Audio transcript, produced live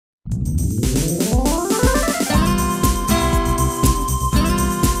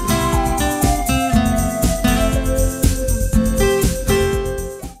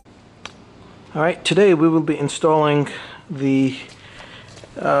Alright, today we will be installing the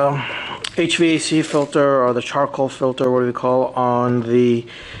HVAC filter, or the charcoal filter, what do we call, on the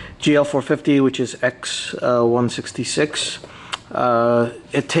GL450, which is X166.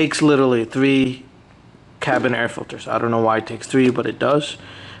 It takes literally 3 cabin air filters. I don't know why it takes 3, but it does.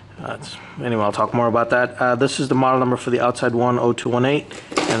 Anyway, I'll talk more about that. This is the model number for the outside one, 0218,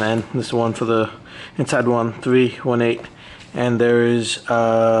 and then this is one for the inside one, 318. And there is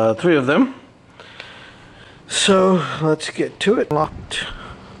 3 of them. So let's get to it. Locked.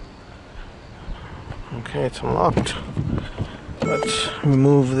 Okay, it's unlocked. Let's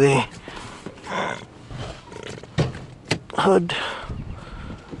remove the hood.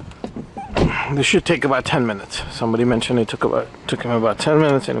 This should take about 10 minutes. Somebody mentioned it took him about 10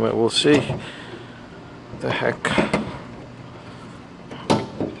 minutes. Anyway, we'll see. What the heck.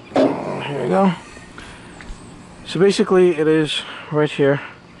 Here we go. So basically it is right here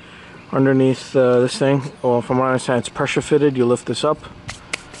underneath this thing. Well, from what I understand, it's pressure fitted. You lift this up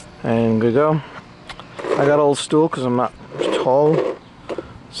and good go. I got a little stool because I'm not tall,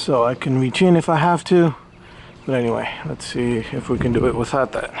 so I can reach in if I have to. But anyway, let's see if we can do it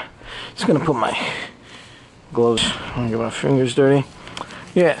without that. Just gonna put my gloves. I don't get my fingers dirty.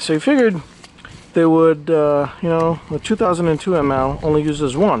 Yeah, so you figured they would, you know, the 2002 ML only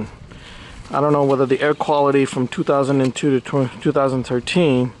uses 1. I don't know whether the air quality from 2002 to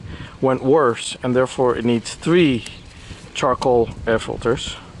 2013 went worse, and therefore it needs 3 charcoal air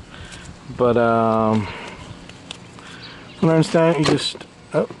filters. But when I understand, you just,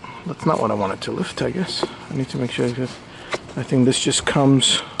 oh, that's not what I wanted to lift, I guess. I need to make sure, because I think this just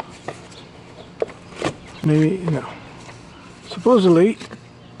comes, maybe, no. Supposedly,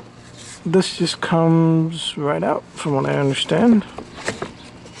 this just comes right out, from what I understand.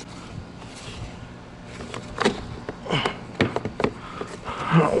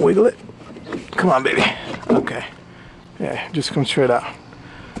 Wiggle it. Come on, baby. Okay. Yeah, just comes straight out.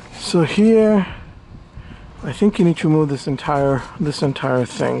 So here, I think you need to remove this entire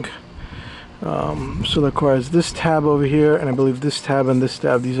thing. So that requires this tab over here, and I believe this tab and this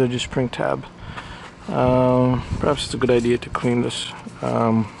tab. These are just spring tab. Perhaps it's a good idea to clean this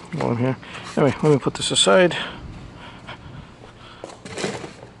while I'm here. Anyway, let me put this aside.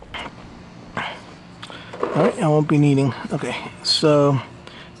 Alright, I won't be needing. Okay, so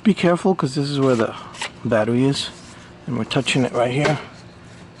be careful, because this is where the battery is, and we're touching it right here.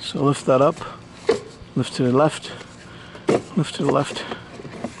 So lift that up, lift to the left, lift to the left,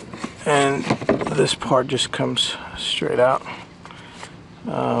 and this part just comes straight out.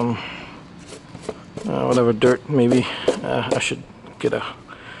 Whatever dirt, maybe I should get a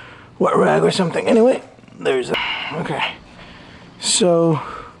wet rag or something. Anyway, there's a, okay. So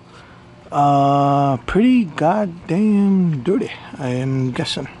pretty goddamn dirty, I am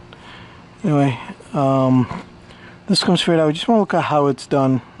guessing. Anyway, this comes straight out. We just want to look at how it's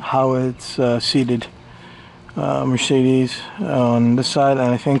done, how it's seated. Mercedes on this side,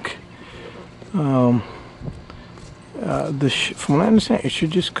 and I think from what I understand, it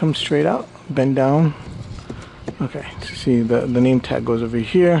should just come straight out, bend down. Okay, so see the name tag goes over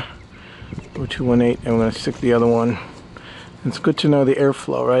here, 0218, and we're going to stick the other one. It's good to know the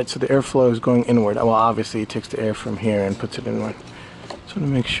airflow, right? So the airflow is going inward. Well, obviously it takes the air from here and puts it inward. So to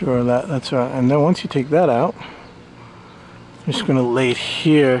make sure that that's right. And then once you take that out, I'm just going to lay it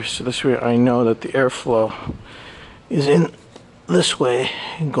here, so this way I know that the airflow is in this way,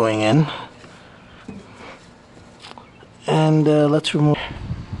 going in. And let's remove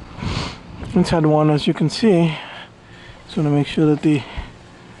inside one. As you can see, just want to make sure that the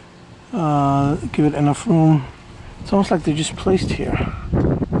give it enough room. It's almost like they're just placed here,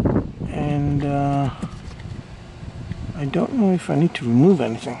 and I don't know if I need to remove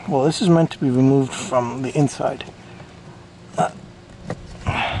anything. Well, this is meant to be removed from the inside.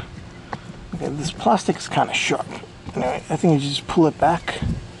 Okay, this plastic is kind of sharp. Anyway, I think you just pull it back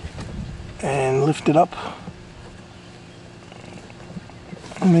and lift it up.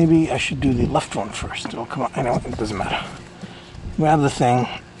 Maybe I should do the left one first. Oh, come on. Anyway, it doesn't matter. Grab the thing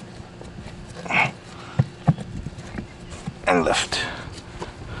and lift.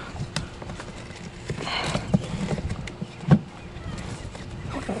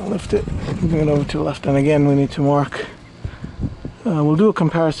 Okay, lift it, bring it over to the left, and again we need to mark. We'll do a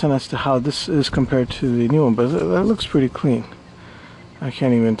comparison as to how this is compared to the new one, but that looks pretty clean. I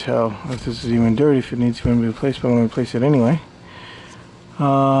can't even tell if this is even dirty, if it needs to be replaced, but I'm going to replace it anyway.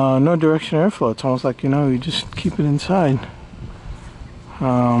 No direction airflow. It's almost like, you know, you just keep it inside.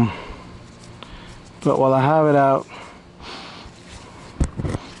 But while I have it out,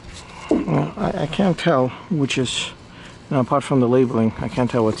 well, I can't tell which is, apart from the labeling, I can't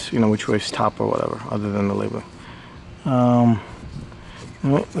tell what's, which way is top or whatever, other than the labeling. Alright,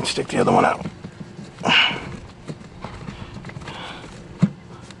 let's take the other one out.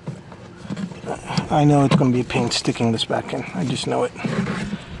 I know it's going to be a pain sticking this back in. I just know it.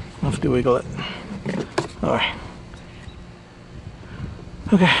 I'll have to wiggle it. Alright.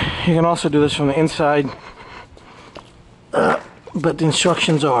 Okay, you can also do this from the inside. But the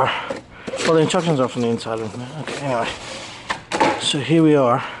instructions are... Well, the instructions are from the inside. Okay, anyway. So here we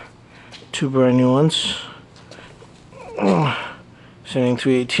are. Two brand new ones. Setting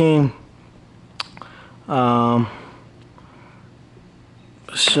 318.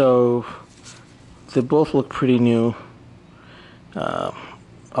 So... They both look pretty new. I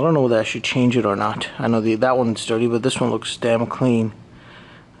don't know whether I should change it or not. I know that one's dirty, but this one looks damn clean.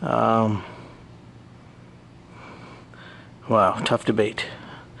 Wow, tough debate.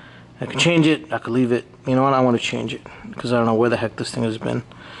 I could change it, I could leave it. You know what, I want to change it, because I don't know where the heck this thing has been.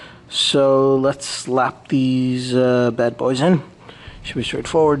 So let's slap these bad boys in. Should be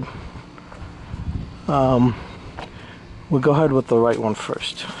straightforward. We'll go ahead with the right one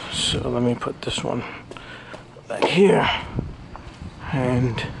first. So let me put this one back here.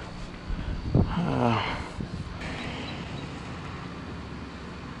 And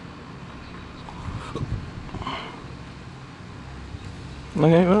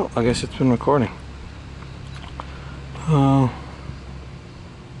okay, well, I guess it's been recording.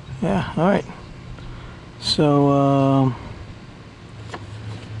 Yeah, alright. So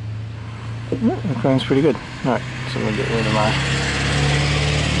recording's pretty good. Alright, so I'm gonna get rid of my...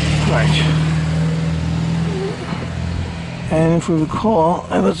 Alright. And if we recall,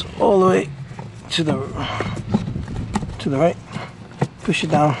 I was all the way to the right. Push it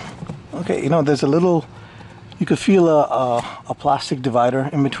down. Okay, there's a little... You could feel a plastic divider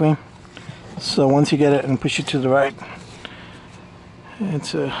in between. So once you get it and push it to the right,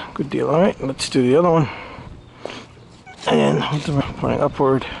 it's a good deal. Alright, let's do the other one. And with the pointing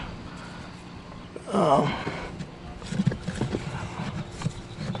upward.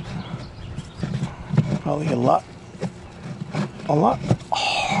 Probably a lot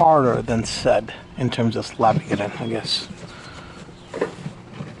harder than said in terms of slapping it in, I guess.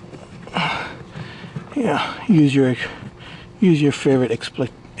 Yeah, use your favorite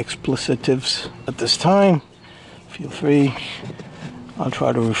explicitives at this time. Feel free. I'll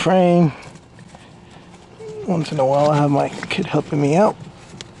try to refrain. Once in a while I have my kid helping me out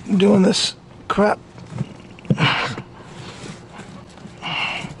doing this crap.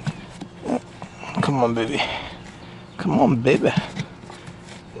 Come on, baby. Come on, baby.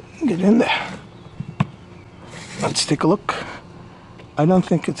 Get in there. Let's take a look. I don't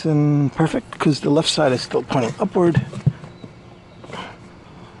think it's in perfect because the left side is still pointing upward.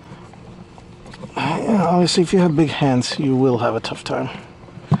 Obviously, if you have big hands, you will have a tough time.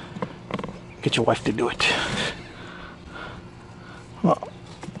 Get your wife to do it. Well,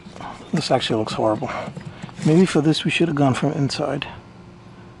 this actually looks horrible. Maybe for this we should have gone from inside.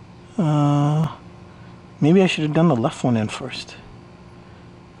 Maybe I should have done the left one in first.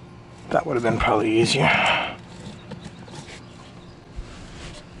 That would have been probably easier.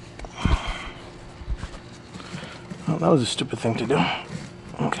 Well, that was a stupid thing to do.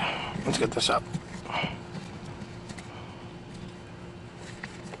 Okay, let's get this up.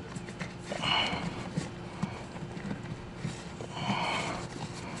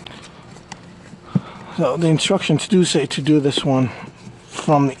 So the instructions do say to do this one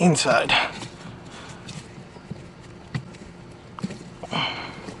from the inside.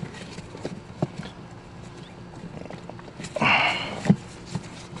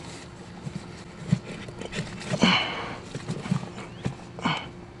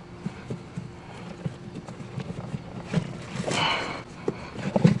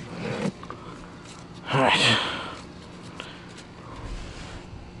 Alright.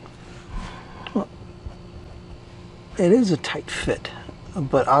 Well, it is a tight fit,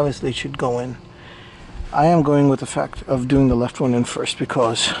 but obviously it should go in. I am going with the fact of doing the left one in first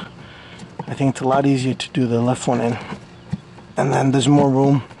because I think it's a lot easier to do the left one in. And then there's more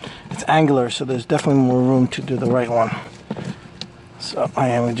room. It's angular, so there's definitely more room to do the right one. So I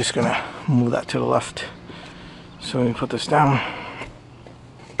am just going to move that to the left. So let me put this down.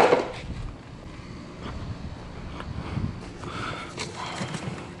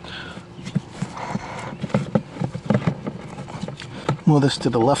 Move this to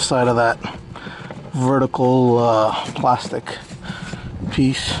the left side of that vertical plastic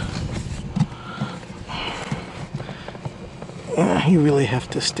piece. Yeah, you really have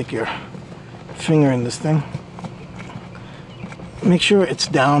to stick your finger in this thing. Make sure it's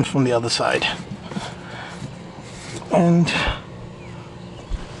down from the other side. And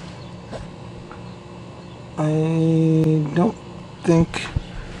I don't think,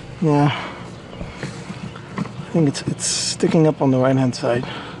 yeah, I think it's sticking up on the right hand side.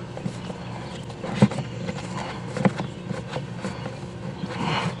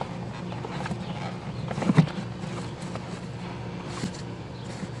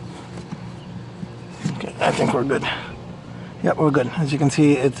 Okay, I think we're good. Yep, we're good. As you can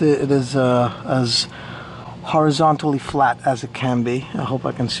see, it is as horizontally flat as it can be. I hope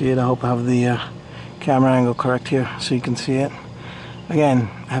I can see it. I hope I have the camera angle correct here so you can see it. Again,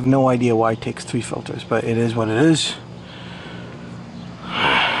 I have no idea why it takes 3 filters, but it is what it is.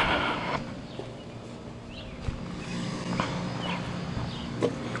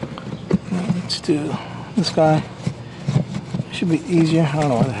 Let's do this guy. Should be easier. I don't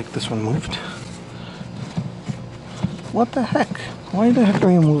know why the heck this one moved. What the heck? Why the heck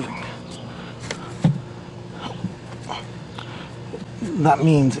are you moving? That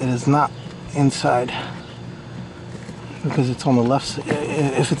means it is not inside because it's on the left side.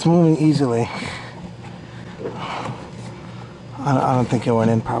 If it's moving easily, I don't think it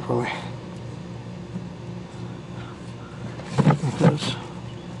went in properly. Because,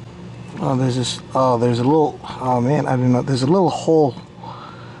 oh, there's this, oh, there's a little, oh man, I didn't know, there's a little hole,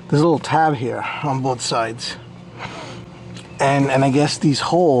 there's a little tab here on both sides. And I guess these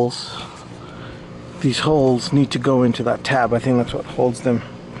holes need to go into that tab. I think that's what holds them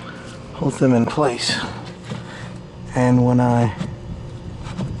in place. And when I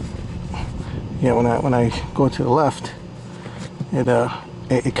go to the left,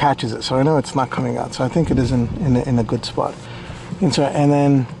 it catches it. So I know it's not coming out. So I think it is in a good spot. And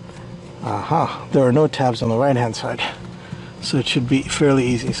then there are no tabs on the right hand side, so it should be fairly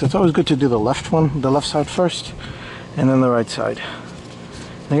easy. So it's always good to do the left side first, and then the right side.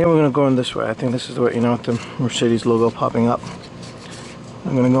 And again, we're going to go in this way. I think this is the way, you know, with the Mercedes logo popping up.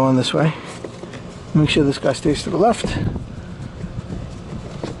 I'm going to go in this way. Make sure this guy stays to the left.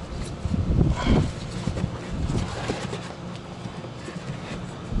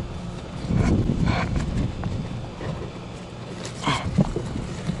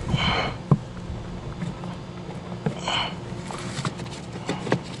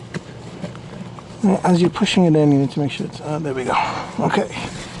 As you're pushing it in, you need to make sure it's, there we go. Okay,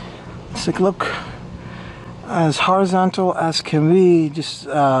 let's take a look. As horizontal as can be, just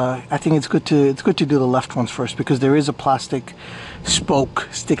I think it's good to do the left ones first, because there is a plastic spoke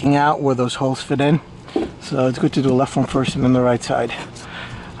sticking out where those holes fit in. So it's good to do the left one first and then the right side.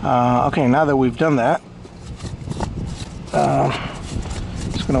 Okay, now that we've done that,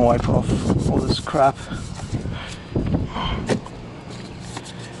 just gonna wipe off all this crap.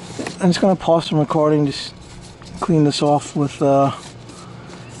 I'm just gonna pause some recording, just clean this off with you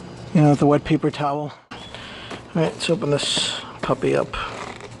know, the wet paper towel. All right, let's open this puppy up.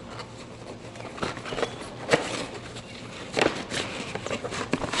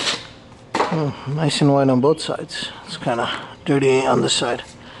 Oh, nice and white on both sides. It's kind of dirty on this side.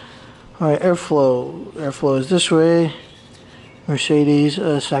 All right, airflow. Airflow is this way. Mercedes.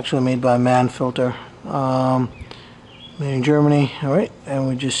 It's actually made by Man Filter. Made in Germany. All right, and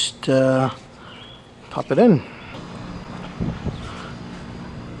we just pop it in.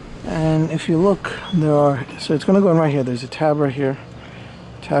 And if you look, there are, so it's going to go in right here. There's a tab right here,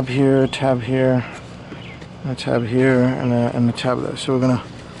 tab here, tab here, a tab here, and a tab there. So we're going to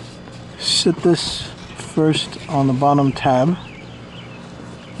sit this first on the bottom tab,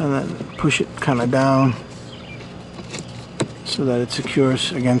 and then push it kind of down so that it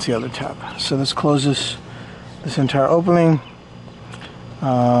secures against the other tab. So this closes this entire opening.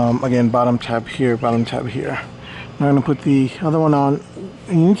 Again, bottom tab here, bottom tab here. Now I'm going to put the other one on.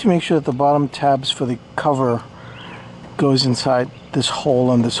 And you need to make sure that the bottom tabs for the cover goes inside this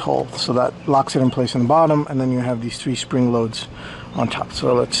hole and this hole, so that locks it in place on the bottom, and then you have these 3 spring loads on top.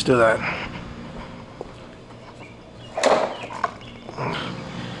 So let's do that.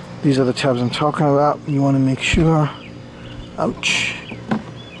 These are the tabs I'm talking about. You want to make sure, ouch,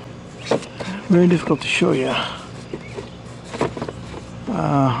 very difficult to show you.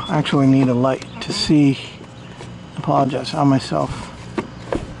 I actually need a light to see. Apologize on myself.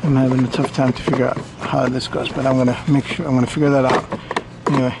 I'm having a tough time to figure out how this goes, but I'm gonna make sure, I'm gonna figure that out.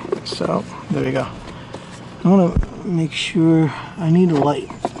 Anyway, so there we go. I wanna make sure, I need a light.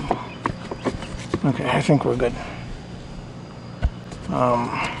 Okay, I think we're good.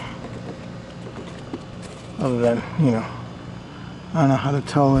 Other than, you know, I don't know how to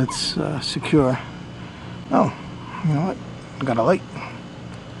tell it's secure. Oh, you know what? I got a light.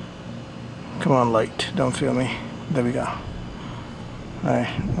 Come on, light, don't fail me. There we go. Alright,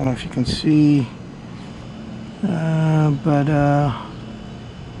 I don't know if you can see, but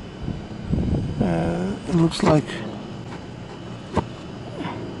it looks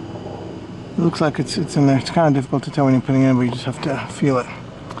like it's in there. It's kind of difficult to tell when you're putting it in, but you just have to feel it.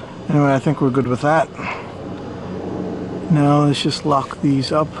 Anyway, I think we're good with that. Now let's just lock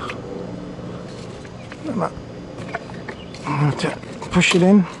these up. I'm gonna have to push it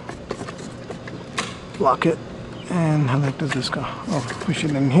in, lock it, and how the heck does this go? Oh, push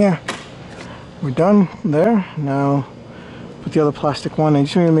it in here. We're done there. Now put the other plastic one. I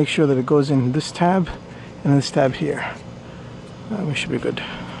just need to make sure that it goes in this tab and this tab here. We should be good.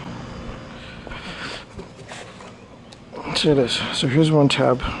 So it is. So here's one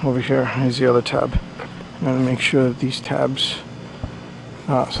tab over here. Here's the other tab. I'm going to make sure that these tabs.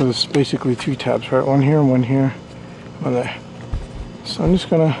 So there's basically 3 tabs, right? One here, one here, one there. So I'm just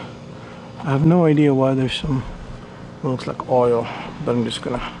gonna. I have no idea why there's some. It looks like oil, but I'm just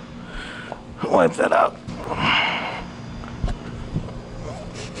gonna wipe that out.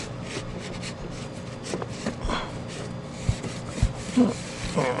 Anyway,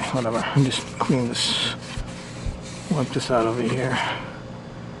 whatever. I'm just clean this. Wipe this out over here.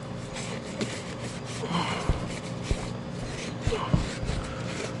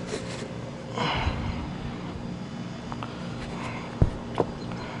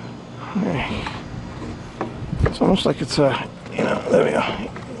 Okay. It's almost like it's a, you know, there we go.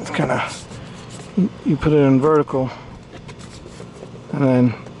 It's kind of, you put it in vertical, and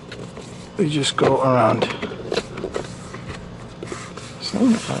then you just go around. So,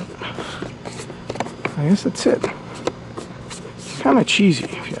 I guess that's it. Kind of cheesy,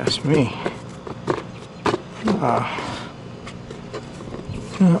 if you ask me.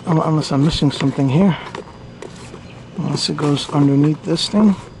 Unless I'm missing something here. Unless it goes underneath this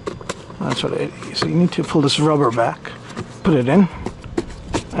thing. That's what it is. So you need to pull this rubber back, put it in,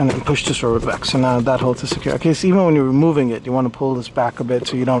 and then push this rubber back. So now that holds it secure. Okay, so even when you're removing it, you want to pull this back a bit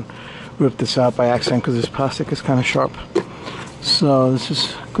so you don't rip this out by accident, because this plastic is kind of sharp. So this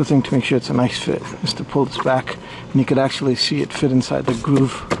is a good thing to make sure it's a nice fit, is to pull this back, and you could actually see it fit inside the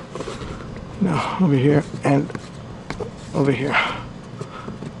groove. Now over here and over here.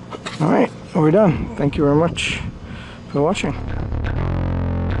 All right, we're done. Thank you very much for watching.